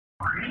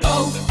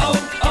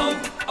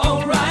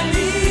O'Reilly.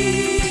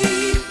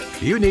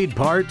 You need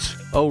parts?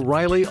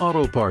 O'Reilly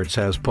Auto Parts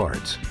has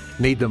parts.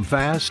 Need them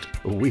fast?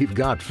 We've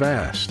got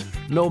fast.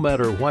 No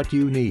matter what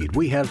you need,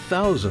 we have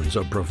thousands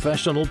of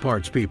professional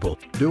parts people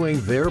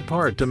doing their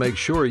part to make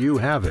sure you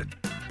have it.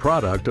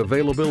 Product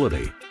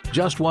availability.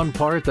 Just one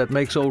part that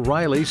makes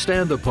O'Reilly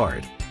stand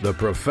apart. The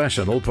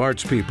professional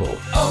parts people.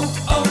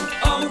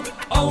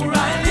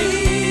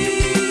 O'Reilly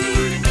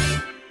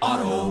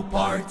Auto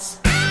Parts.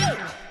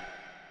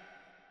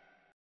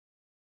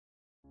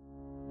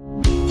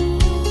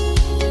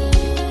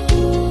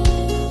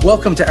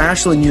 Welcome to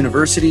Ashland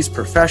University's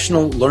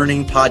Professional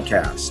Learning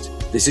Podcast.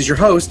 This is your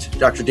host,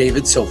 Dr.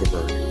 David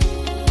Silverberg.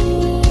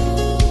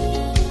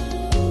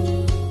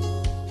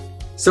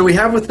 So we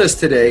have with us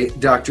today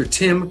Dr.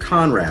 Tim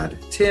Conrad.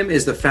 Tim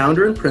is the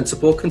founder and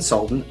principal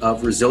consultant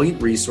of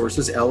Resilient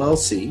Resources,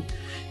 LLC.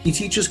 He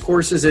teaches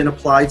courses in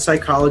applied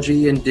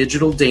psychology and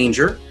digital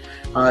danger.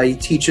 He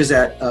teaches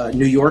at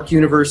New York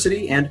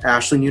University and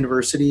Ashland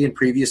University, and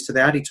previous to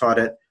that, he taught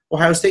at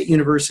Ohio State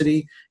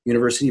University,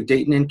 University of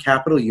Dayton, and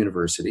Capital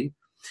University.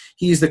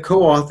 He's the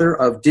co-author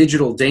of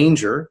Digital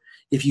Danger.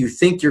 If you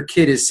think your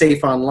kid is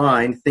safe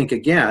online, think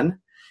again.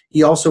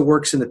 He also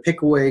works in the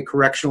Pickaway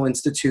Correctional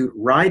Institute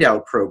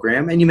Ride-Out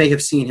program, and you may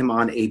have seen him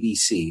on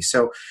ABC.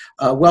 So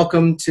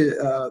welcome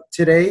to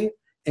today,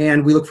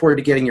 and we look forward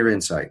to getting your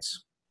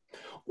insights.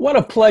 What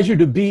a pleasure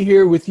to be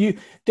here with you.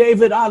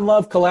 David, I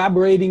love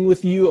collaborating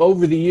with you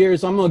over the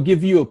years. I'm going to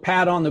give you a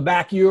pat on the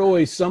back. You're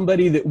always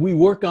somebody that we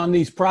work on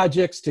these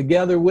projects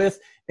together with,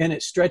 and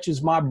it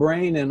stretches my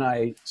brain, and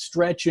I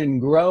stretch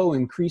and grow,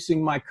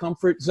 increasing my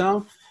comfort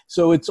zone.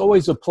 So it's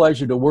always a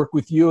pleasure to work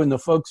with you and the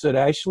folks at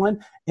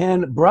Ashland.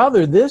 And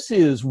brother, this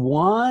is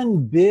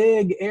one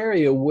big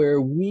area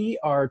where we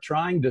are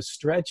trying to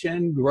stretch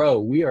and grow.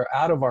 We are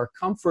out of our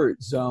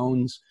comfort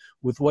zones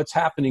with what's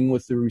happening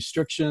with the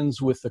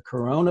restrictions with the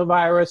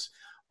coronavirus.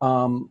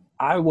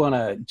 I want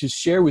to just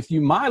share with you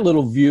my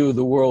little view of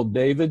the world,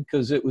 David,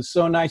 because it was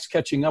so nice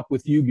catching up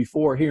with you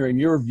before hearing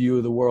your view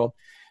of the world.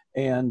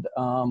 And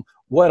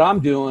what I'm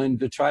doing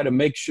to try to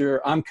make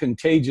sure I'm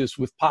contagious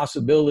with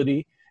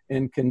possibility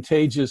and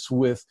contagious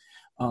with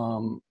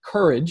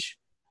courage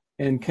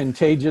and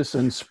contagious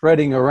and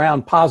spreading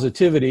around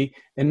positivity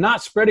and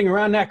not spreading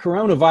around that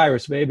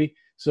coronavirus, baby.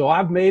 So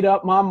I've made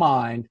up my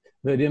mind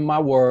that in my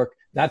work,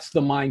 that's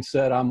the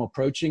mindset I'm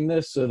approaching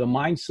this. So the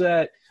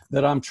mindset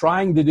that I'm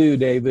trying to do,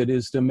 David,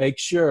 is to make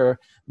sure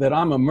that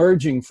I'm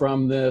emerging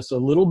from this a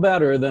little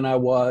better than I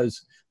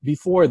was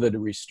before the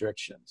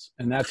restrictions.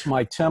 And that's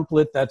my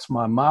template. That's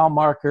my mile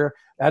marker.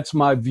 That's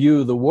my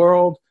view of the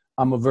world.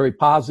 I'm a very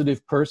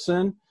positive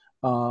person.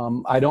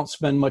 I don't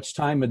spend much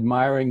time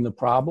admiring the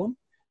problem.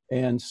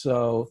 And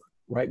so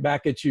right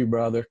back at you,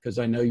 brother, because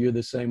I know you're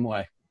the same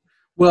way.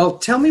 Well,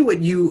 tell me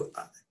what you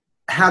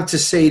have to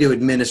say to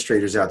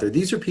administrators out there.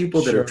 These are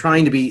people that are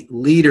trying to be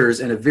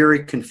leaders in a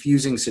very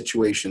confusing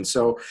situation.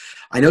 So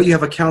I know you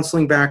have a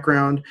counseling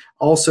background.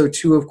 Also,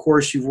 too, of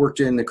course, you've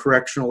worked in the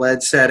correctional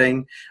ed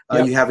setting.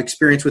 You have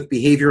experience with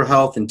behavioral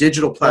health and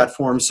digital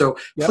platforms. So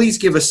please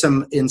give us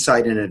some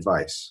insight and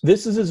advice.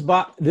 This is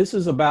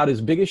about as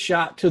big a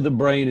shot to the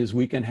brain as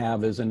we can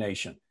have as a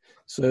nation.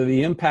 So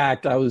the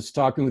impact, I was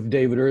talking with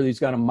David earlier, he's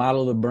got a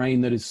model of the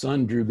brain that his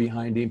son drew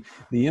behind him.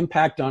 The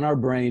impact on our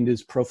brain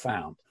is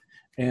profound.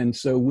 And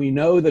so we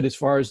know that as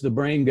far as the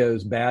brain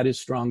goes, bad is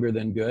stronger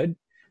than good.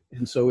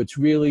 And so it's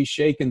really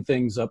shaken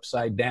things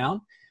upside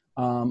down.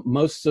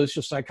 Most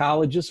social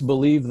psychologists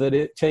believe that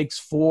it takes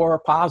 4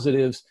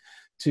 positives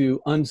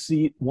to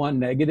unseat one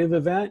negative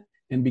event.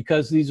 And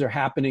because these are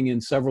happening in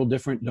several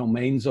different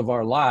domains of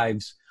our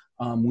lives,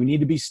 we need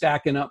to be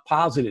stacking up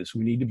positives.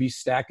 We need to be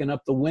stacking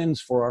up the wins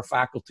for our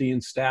faculty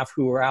and staff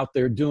who are out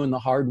there doing the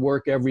hard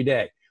work every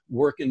day,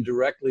 working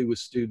directly with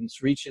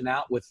students, reaching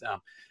out with them,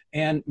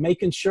 and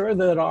making sure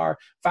that our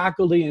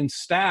faculty and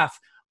staff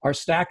are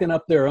stacking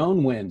up their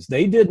own wins.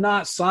 They did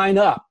not sign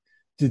up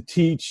to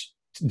teach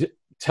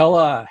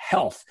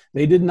telehealth.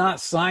 They did not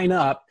sign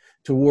up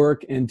to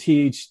work and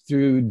teach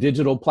through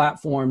digital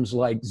platforms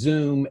like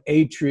Zoom,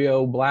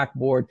 Atrio,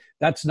 Blackboard.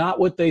 That's not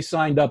what they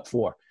signed up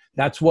for.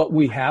 That's what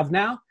we have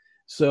now.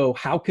 So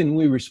how can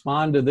we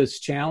respond to this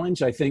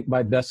challenge? I think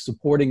by best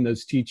supporting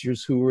those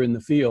teachers who are in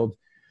the field,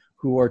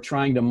 who are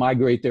trying to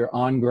migrate their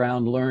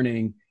on-ground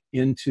learning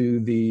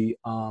into the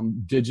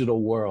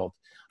digital world.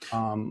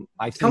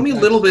 Tell me a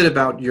little bit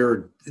about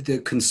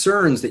the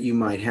concerns that you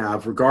might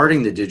have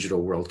regarding the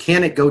digital world.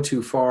 Can it go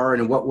too far,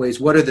 and in what ways?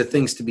 What are the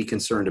things to be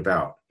concerned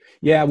about?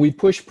 Yeah, we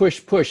push.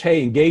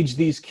 Hey, engage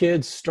these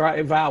kids,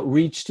 strive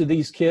outreach to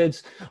these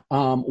kids.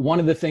 One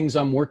of the things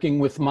I'm working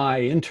with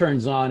my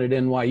interns on at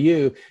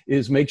NYU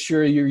is make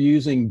sure you're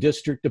using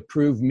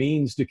district-approved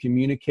means to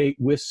communicate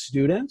with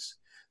students.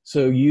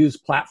 So use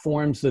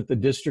platforms that the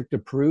district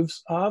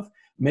approves of.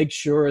 Make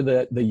sure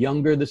that the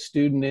younger the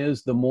student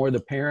is, the more the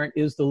parent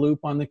is the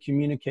loop on the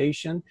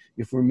communication.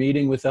 If we're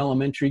meeting with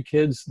elementary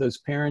kids, those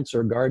parents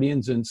or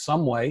guardians in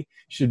some way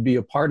should be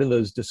a part of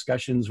those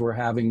discussions we're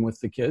having with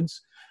the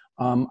kids.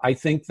 I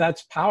think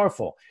that's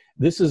powerful.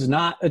 This is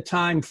not a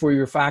time for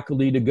your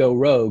faculty to go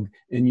rogue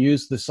and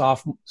use the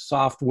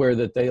software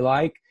that they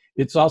like.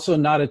 It's also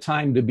not a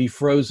time to be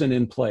frozen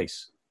in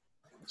place.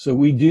 So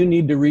we do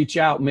need to reach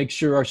out, make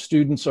sure our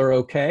students are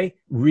okay,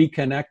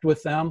 reconnect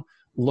with them,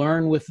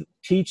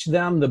 teach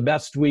them the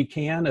best we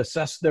can,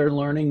 assess their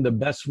learning the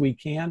best we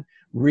can,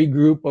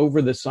 regroup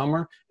over the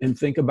summer, and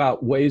think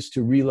about ways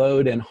to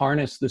reload and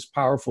harness this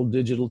powerful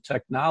digital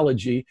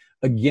technology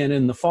again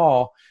in the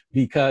fall.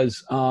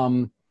 Because,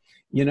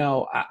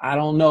 I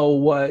don't know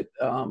what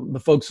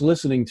the folks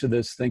listening to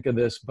this think of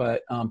this,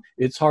 but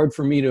it's hard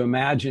for me to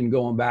imagine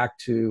going back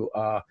to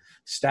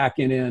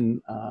stacking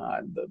in.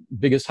 The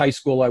biggest high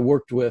school I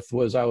worked with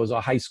I was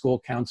a high school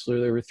counselor.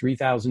 There were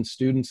 3,000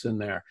 students in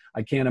there.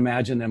 I can't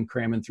imagine them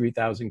cramming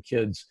 3,000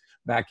 kids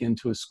back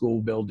into a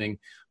school building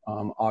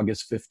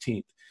August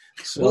 15th.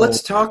 So, well,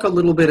 let's talk a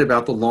little bit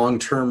about the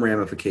long-term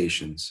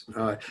ramifications.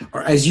 Or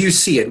as you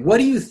see it, what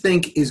do you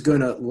think is going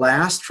to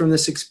last from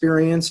this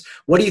experience?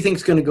 What do you think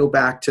is going to go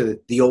back to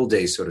the old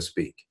days, so to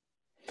speak?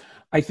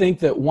 I think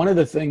that one of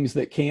the things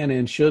that can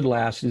and should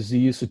last is the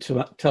use of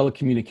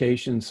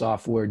telecommunication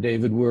software.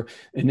 David, we're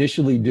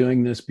initially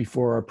doing this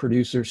before our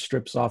producer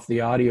strips off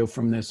the audio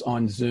from this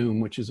on Zoom,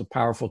 which is a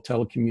powerful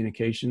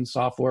telecommunication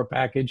software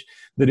package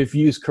that, if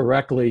used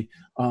correctly,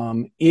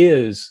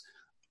 is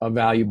a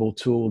valuable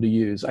tool to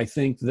use. I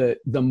think that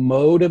the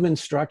mode of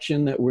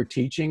instruction that we're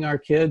teaching our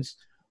kids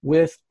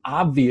with,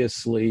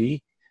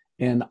 obviously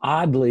and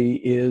oddly,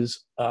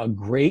 is a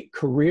great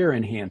career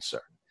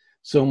enhancer.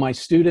 So my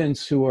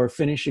students who are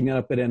finishing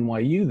up at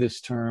NYU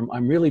this term,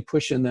 I'm really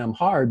pushing them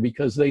hard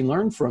because they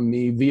learn from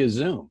me via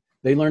Zoom.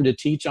 They learn to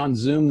teach on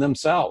Zoom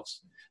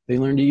themselves. They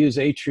learn to use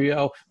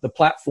Atrio, the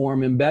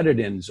platform embedded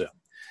in Zoom.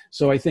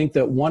 So I think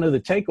that one of the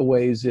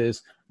takeaways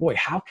is, boy,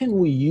 how can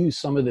we use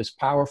some of this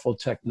powerful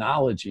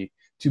technology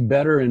to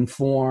better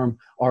inform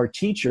our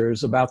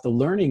teachers about the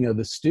learning of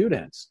the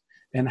students?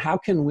 And how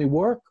can we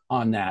work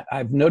on that?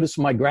 I've noticed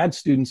my grad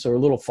students are a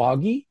little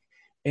foggy,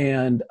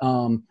 and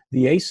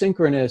the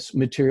asynchronous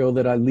material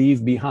that I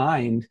leave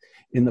behind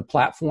in the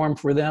platform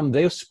for them,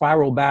 they'll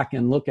spiral back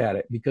and look at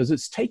it because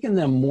it's taken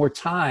them more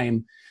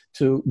time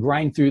to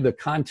grind through the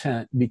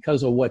content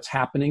because of what's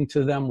happening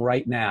to them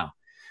right now.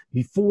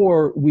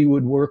 Before, we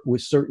would work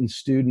with certain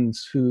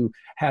students who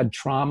had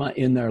trauma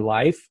in their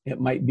life.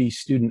 It might be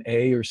student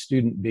A or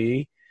student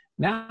B.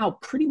 Now,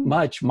 pretty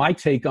much my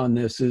take on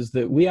this is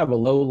that we have a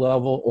low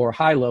level or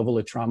high level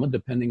of trauma,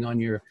 depending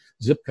on your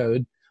zip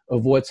code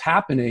of what's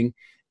happening.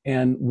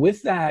 And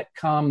with that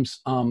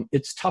comes,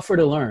 it's tougher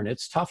to learn.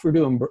 It's tougher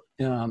to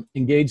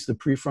engage the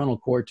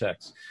prefrontal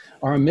cortex.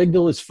 Our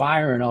amygdala is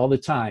firing all the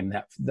time.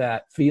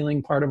 That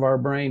feeling part of our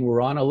brain,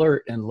 we're on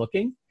alert and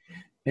looking.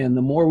 And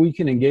the more we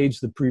can engage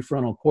the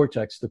prefrontal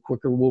cortex, the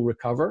quicker we'll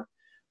recover.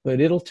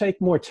 But it'll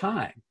take more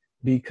time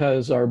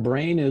because our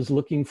brain is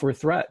looking for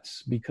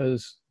threats.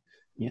 Because,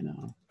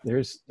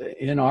 there's,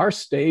 in our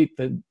state,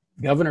 the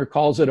governor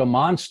calls it a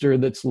monster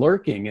that's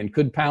lurking and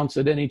could pounce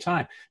at any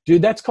time.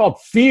 Dude, that's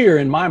called fear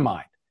in my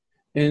mind.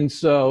 And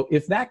so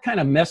if that kind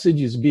of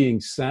message is being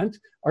sent,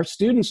 our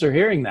students are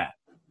hearing that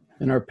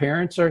and our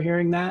parents are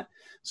hearing that.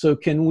 So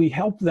can we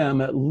help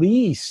them at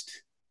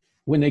least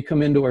when they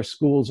come into our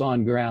schools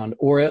on ground,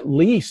 or at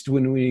least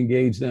when we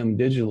engage them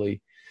digitally?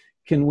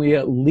 Can we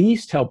at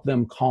least help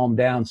them calm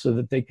down so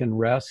that they can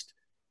rest,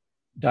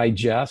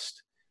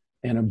 digest,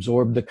 and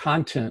absorb the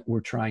content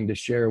we're trying to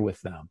share with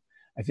them?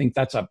 I think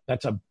that's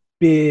a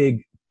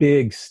big,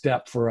 big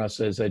step for us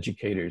as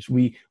educators.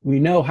 We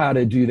know how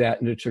to do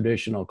that in a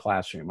traditional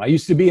classroom. I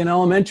used to be an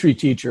elementary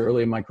teacher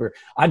early in my career.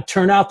 I'd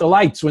turn out the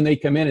lights when they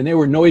come in and they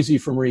were noisy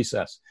from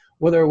recess.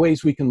 Well, there are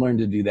ways we can learn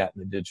to do that in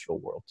the digital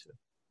world too.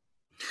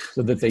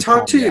 So that they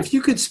talk to you, if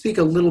you could speak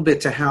a little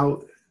bit to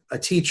how a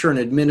teacher, an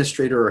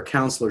administrator, or a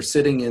counselor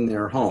sitting in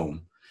their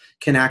home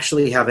can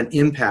actually have an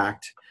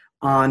impact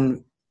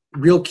on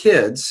real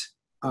kids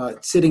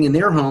sitting in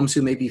their homes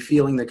who may be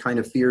feeling the kind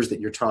of fears that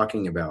you're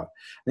talking about.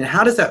 And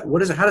how does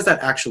that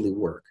actually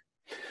work?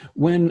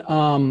 When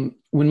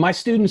my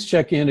students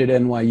check in at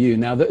NYU,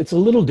 now it's a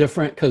little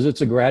different because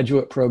it's a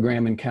graduate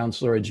program in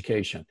counselor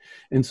education.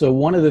 And so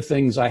one of the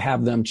things I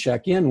have them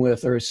check in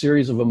with are a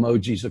series of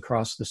emojis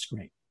across the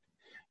screen.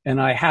 And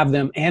I have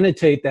them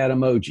annotate that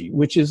emoji,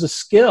 which is a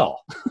skill.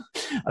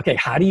 Okay,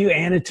 how do you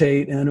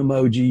annotate an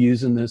emoji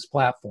using this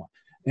platform?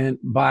 And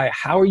by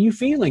how are you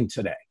feeling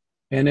today?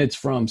 And it's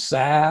from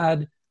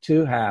sad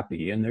to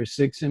happy, and there's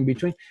 6 in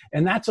between.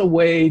 And that's a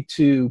way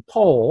to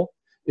poll.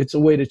 It's a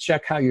way to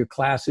check how your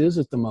class is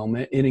at the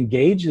moment. It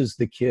engages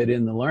the kid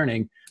in the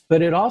learning,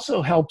 but it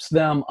also helps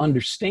them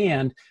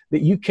understand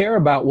that you care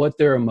about what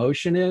their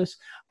emotion is.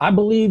 I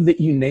believe that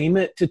you name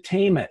it to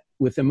tame it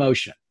with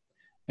emotion.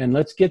 And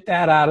let's get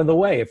that out of the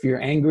way. If you're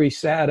angry,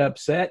 sad,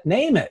 upset,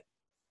 name it.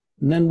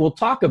 And then we'll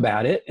talk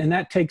about it. And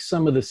that takes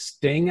some of the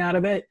sting out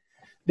of it.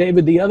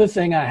 David, the other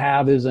thing I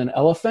have is an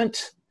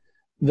elephant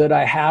that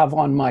I have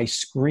on my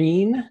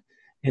screen,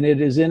 and it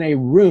is in a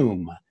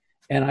room.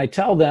 And I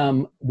tell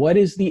them, what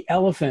is the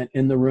elephant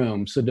in the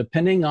room? So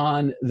depending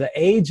on the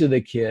age of the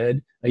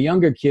kid, a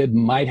younger kid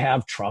might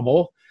have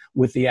trouble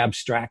with the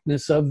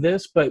abstractness of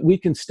this, but we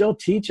can still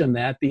teach them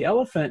that the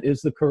elephant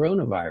is the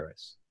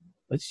coronavirus.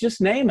 Let's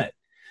just name it.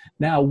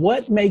 Now,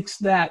 what makes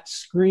that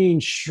screen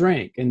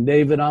shrink? And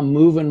David, I'm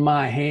moving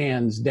my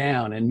hands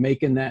down and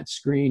making that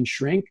screen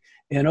shrink.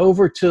 And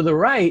over to the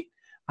right,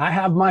 I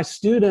have my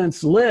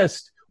students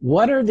list,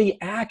 what are the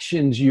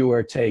actions you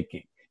are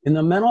taking? In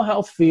the mental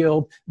health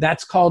field,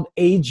 that's called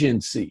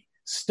agency.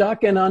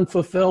 Stuck and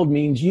unfulfilled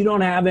means you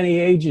don't have any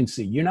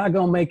agency. You're not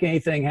going to make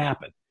anything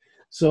happen.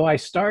 So I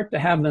start to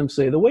have them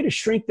say, the way to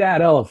shrink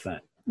that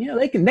elephant,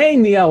 they can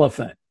name the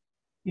elephant.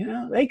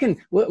 They can,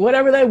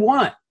 whatever they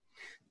want.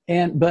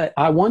 But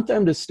I want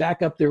them to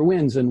stack up their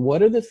wins and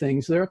what are the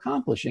things they're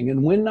accomplishing.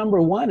 And win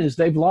number one is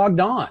they've logged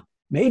on,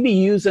 maybe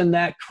using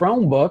that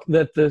Chromebook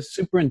that the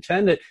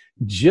superintendent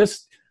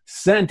just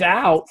sent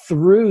out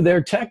through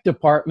their tech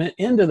department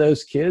into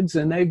those kids,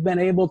 and they've been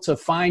able to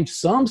find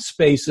some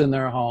space in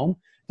their home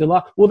to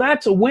log. Well,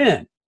 that's a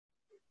win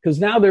because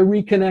now they're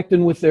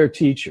reconnecting with their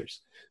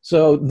teachers.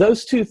 So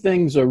those two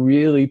things are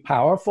really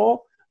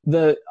powerful.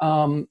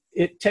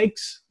 It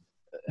takes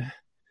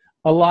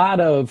a lot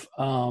of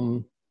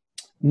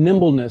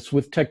nimbleness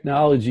with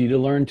technology to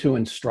learn to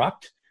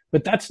instruct,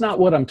 but that's not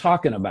what I'm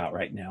talking about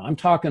right now. I'm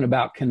talking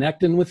about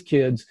connecting with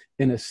kids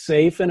in a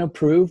safe and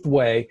approved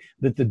way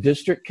that the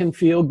district can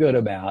feel good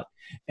about,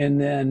 and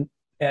then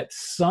at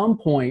some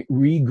point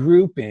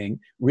regrouping,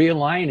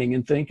 realigning,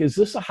 and think, is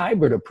this a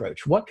hybrid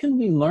approach? What can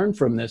we learn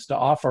from this to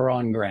offer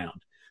on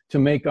ground, to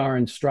make our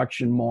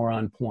instruction more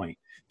on point,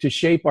 to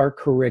shape our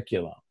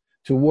curriculum,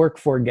 to work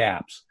for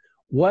gaps?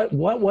 What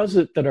was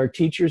it that our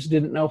teachers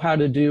didn't know how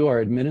to do,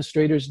 our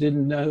administrators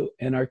didn't know,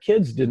 and our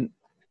kids didn't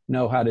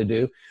know how to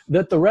do,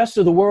 that the rest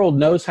of the world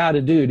knows how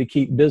to do to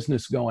keep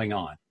business going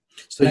on?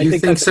 So you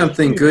think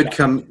something good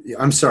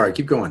I'm sorry,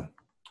 keep going.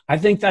 I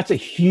think that's a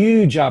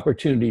huge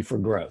opportunity for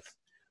growth.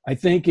 I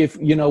think if,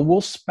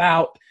 we'll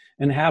spout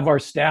and have our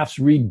staffs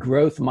read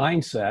growth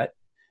mindset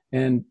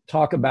and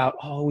talk about,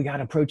 we got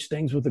to approach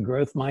things with a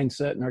growth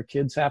mindset and our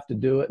kids have to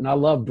do it. And I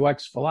love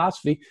Dweck's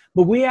philosophy,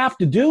 but we have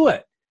to do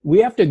it. We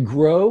have to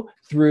grow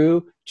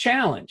through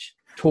challenge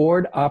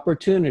toward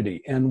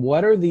opportunity. And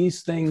what are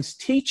these things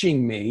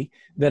teaching me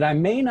that I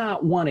may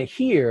not want to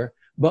hear,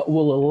 but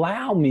will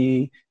allow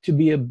me to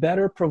be a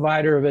better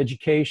provider of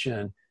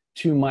education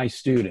to my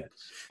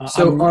students?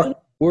 I'm really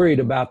worried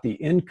about the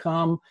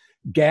income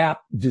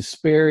gap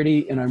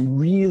disparity, and I'm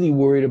really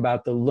worried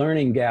about the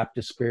learning gap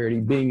disparity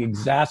being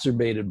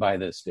exacerbated by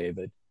this,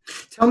 David.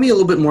 Tell me a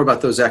little bit more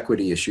about those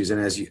equity issues and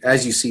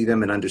as you see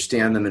them and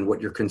understand them and what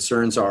your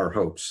concerns are or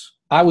hopes.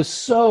 I was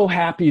so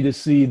happy to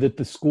see that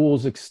the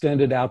schools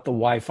extended out the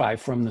Wi-Fi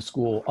from the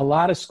school. A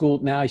lot of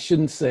schools, now I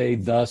shouldn't say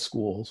the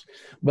schools,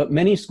 but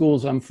many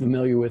schools I'm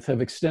familiar with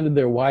have extended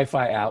their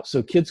Wi-Fi out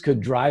so kids could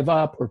drive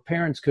up or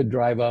parents could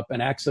drive up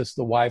and access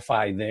the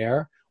Wi-Fi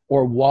there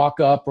or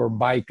walk up or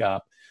bike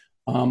up.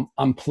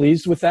 I'm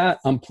pleased with that.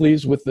 I'm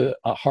pleased with the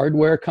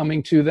hardware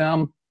coming to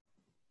them.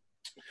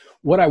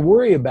 What I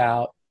worry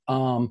about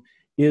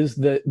is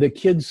the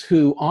kids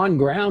who on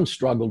ground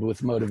struggled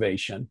with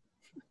motivation.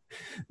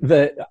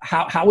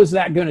 How is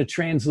that going to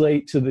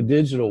translate to the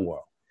digital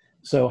world?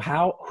 So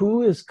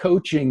who is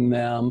coaching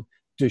them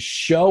to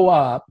show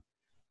up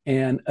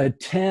and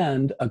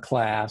attend a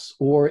class,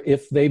 or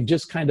if they've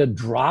just kind of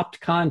dropped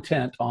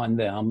content on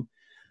them,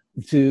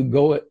 to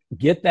go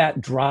get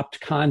that dropped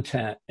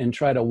content and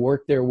try to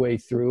work their way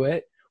through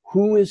it?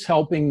 Who is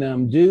helping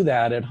them do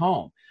that at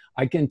home?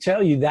 I can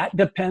tell you that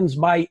depends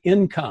by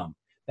income.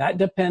 That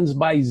depends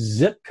by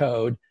zip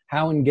code,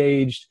 how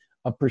engaged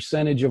a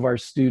percentage of our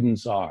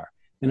students are.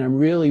 And I'm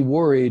really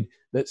worried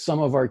that some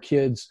of our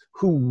kids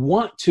who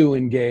want to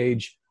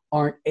engage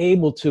aren't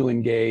able to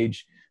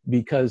engage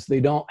because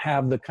they don't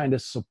have the kind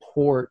of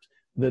support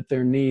that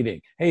they're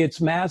needing. Hey, it's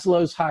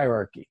Maslow's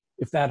hierarchy.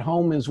 If that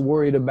home is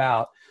worried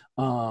about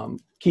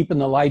keeping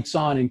the lights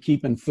on and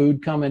keeping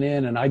food coming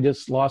in, and I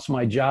just lost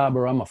my job,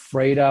 or I'm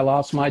afraid I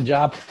lost my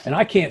job, and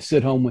I can't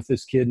sit home with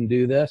this kid and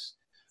do this,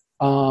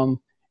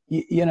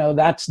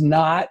 that's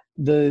not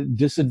the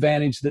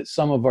disadvantage that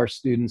some of our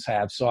students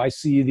have. So I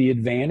see the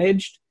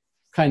advantaged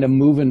kind of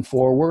moving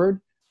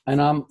forward,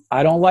 and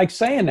I don't like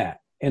saying that.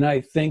 And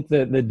I think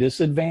that the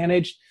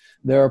disadvantaged,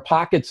 there are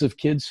pockets of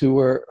kids who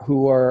are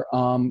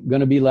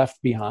going to be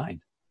left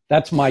behind.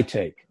 That's my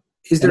take.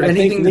 Is there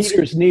anything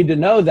leaders need to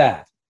know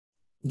that?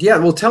 Yeah,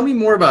 well, tell me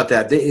more about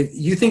that. If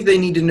you think they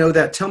need to know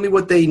that, tell me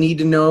what they need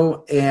to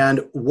know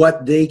and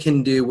what they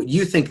can do, what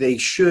you think they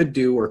should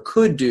do or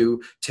could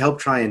do to help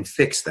try and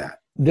fix that.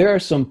 There are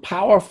some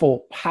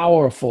powerful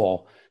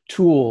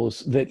tools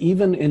that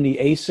even in the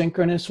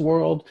asynchronous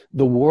world,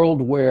 the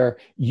world where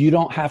you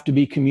don't have to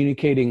be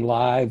communicating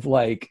live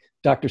like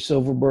Dr.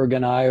 Silverberg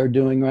and I are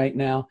doing right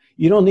now,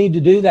 you don't need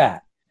to do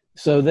that.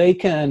 So they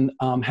can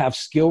have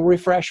skill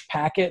refresh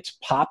packets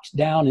popped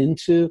down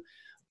into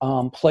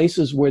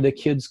places where the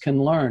kids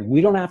can learn.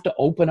 We don't have to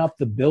open up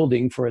the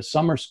building for a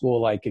summer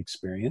school-like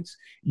experience.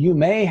 You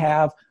may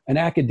have an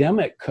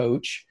academic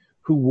coach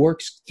who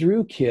works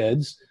through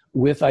kids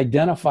with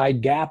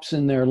identified gaps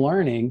in their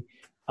learning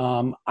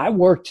I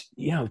worked,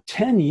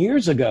 10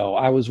 years ago,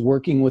 I was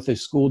working with a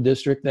school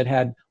district that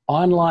had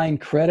online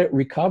credit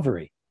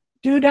recovery.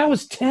 Dude, that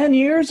was 10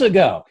 years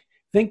ago.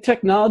 Think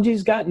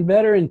technology's gotten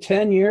better in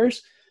 10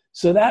 years?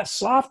 So that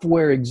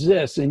software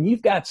exists, and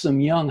you've got some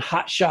young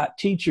hotshot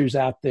teachers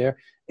out there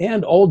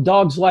and old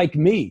dogs like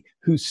me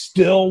who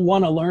still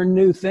want to learn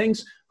new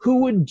things, who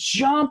would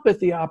jump at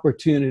the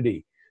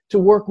opportunity to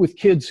work with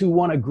kids who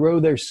want to grow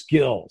their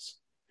skills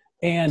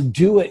and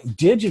do it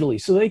digitally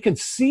so they can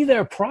see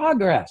their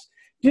progress.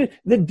 Dude,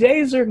 the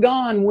days are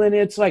gone when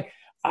it's like,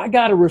 I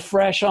got to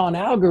refresh on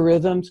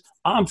algorithms.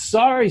 I'm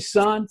sorry,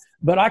 son,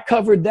 but I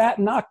covered that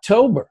in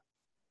October.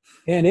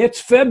 And it's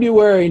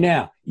February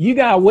now. You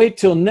got to wait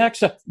till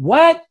next.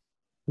 What?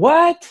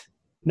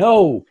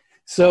 No.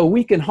 So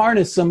we can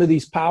harness some of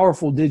these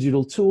powerful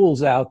digital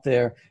tools out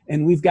there.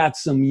 And we've got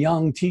some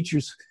young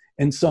teachers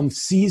and some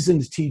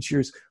seasoned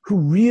teachers who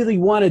really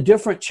want a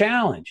different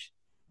challenge.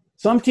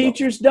 Some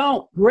teachers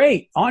don't.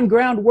 Great. On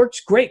ground works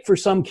great for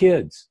some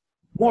kids.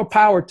 More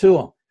power to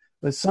them.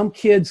 But some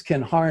kids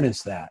can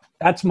harness that.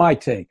 That's my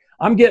take.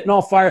 I'm getting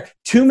all fired.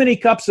 Too many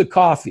cups of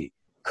coffee.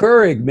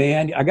 Keurig,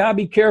 man. I got to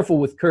be careful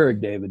with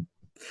Keurig, David.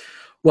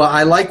 Well,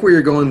 I like where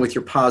you're going with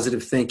your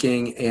positive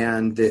thinking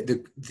and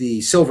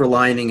the silver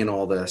lining in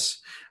all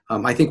this.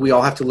 I think we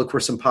all have to look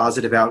for some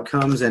positive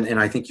outcomes, and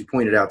I think you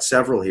pointed out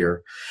several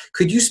here.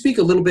 Could you speak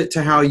a little bit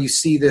to how you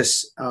see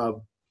this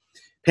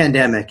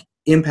pandemic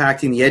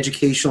impacting the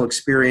educational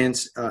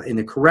experience in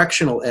the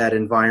correctional ed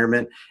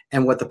environment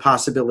and what the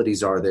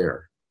possibilities are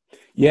there?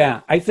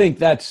 Yeah, I think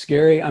that's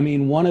scary. I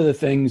mean, one of the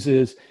things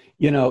is,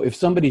 if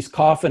somebody's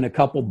coughing a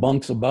couple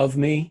bunks above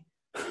me,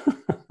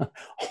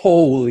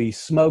 holy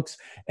smokes,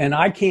 and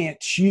I can't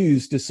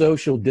choose to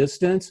social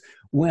distance,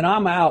 when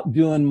I'm out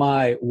doing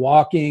my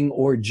walking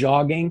or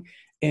jogging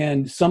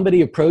and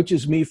somebody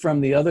approaches me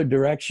from the other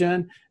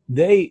direction,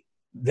 they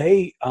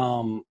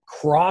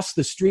cross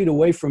the street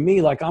away from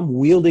me like I'm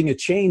wielding a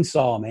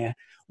chainsaw, man.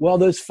 Well,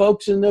 those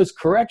folks in those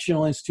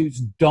correctional institutes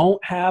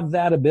don't have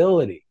that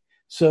ability.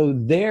 So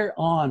they're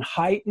on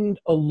heightened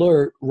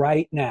alert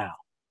right now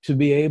to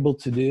be able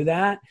to do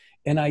that.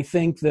 And I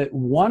think that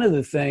one of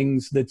the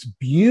things that's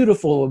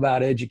beautiful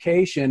about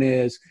education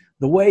is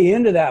the way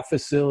into that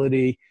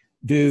facility,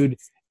 dude,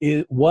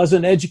 it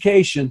wasn't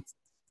education,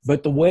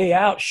 but the way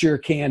out sure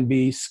can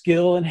be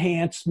skill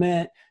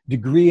enhancement,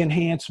 degree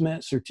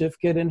enhancement,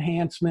 certificate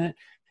enhancement.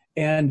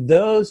 And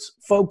those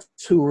folks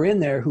who are in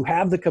there who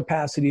have the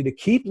capacity to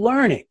keep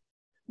learning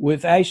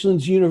with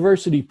Ashland's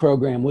University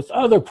program, with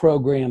other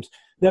programs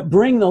that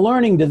bring the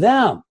learning to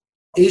them.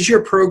 Is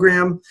your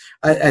program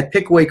at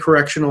Pickaway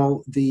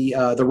Correctional, the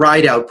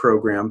Ride Out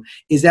program,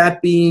 is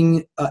that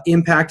being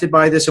impacted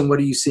by this, and what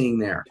are you seeing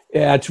there?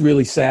 Yeah, it's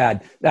really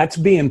sad. That's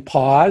being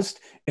paused,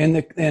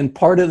 and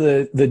part of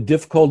the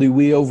difficulty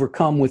we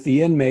overcome with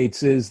the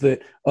inmates is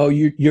that,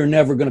 you're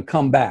never going to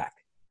come back,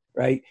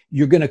 right?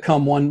 You're going to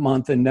come 1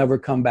 month and never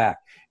come back.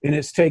 And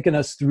it's taken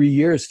us 3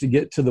 years to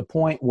get to the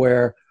point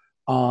where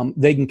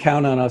they can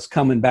count on us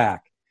coming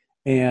back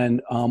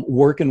and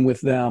working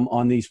with them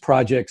on these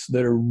projects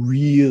that are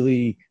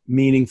really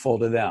meaningful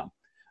to them.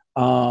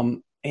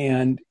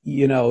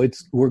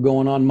 We're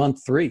going on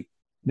month 3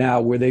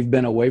 now where they've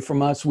been away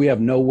from us. We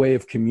have no way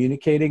of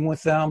communicating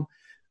with them.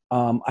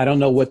 I don't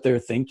know what they're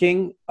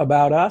thinking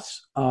about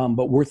us,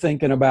 but we're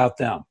thinking about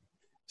them.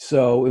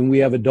 So, and we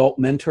have adult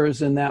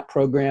mentors in that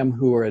program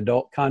who are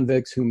adult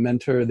convicts who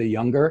mentor the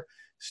younger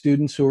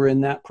students who are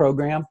in that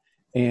program.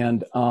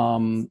 And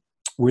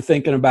we're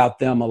thinking about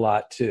them a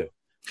lot too.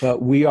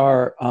 But we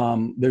are,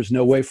 there's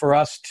no way for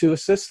us to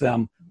assist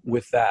them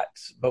with that.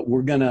 But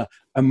we're going to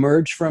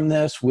emerge from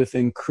this with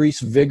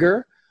increased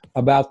vigor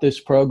about this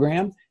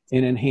program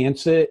and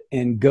enhance it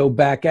and go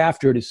back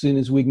after it as soon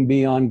as we can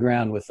be on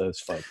ground with those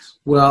folks.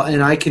 Well,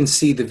 and I can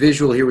see the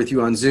visual here with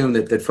you on Zoom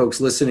that folks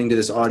listening to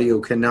this audio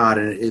cannot.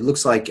 And it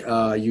looks like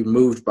you're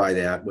moved by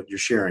that, what you're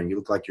sharing. You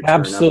look like you're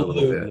turning up a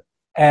little bit.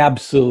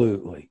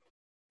 Absolutely.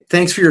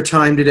 Thanks for your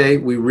time today.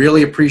 We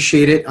really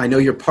appreciate it. I know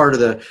you're part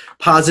of the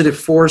positive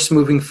force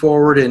moving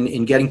forward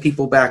in getting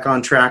people back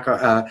on track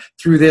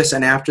through this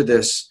and after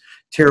this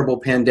terrible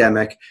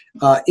pandemic.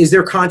 Is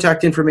there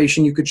contact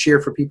information you could share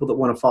for people that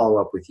want to follow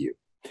up with you?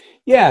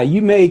 Yeah,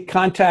 you may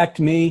contact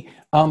me.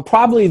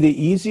 Probably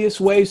the easiest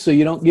way so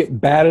you don't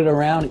get batted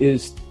around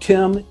is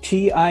Tim,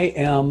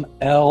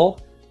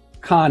 T-I-M-L,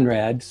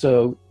 Conrad.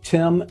 So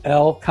Tim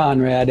L.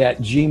 Conrad at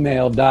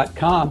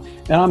gmail.com.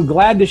 And I'm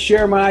glad to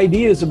share my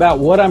ideas about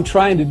what I'm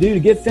trying to do to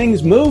get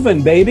things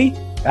moving, baby.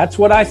 That's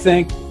what I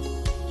think.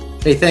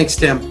 Hey, thanks,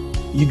 Tim.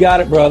 You got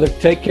it, brother.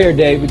 Take care,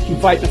 David. Keep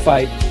fighting the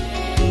fight.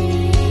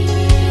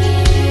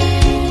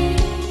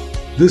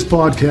 This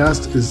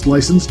podcast is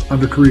licensed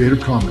under Creative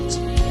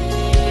Commons.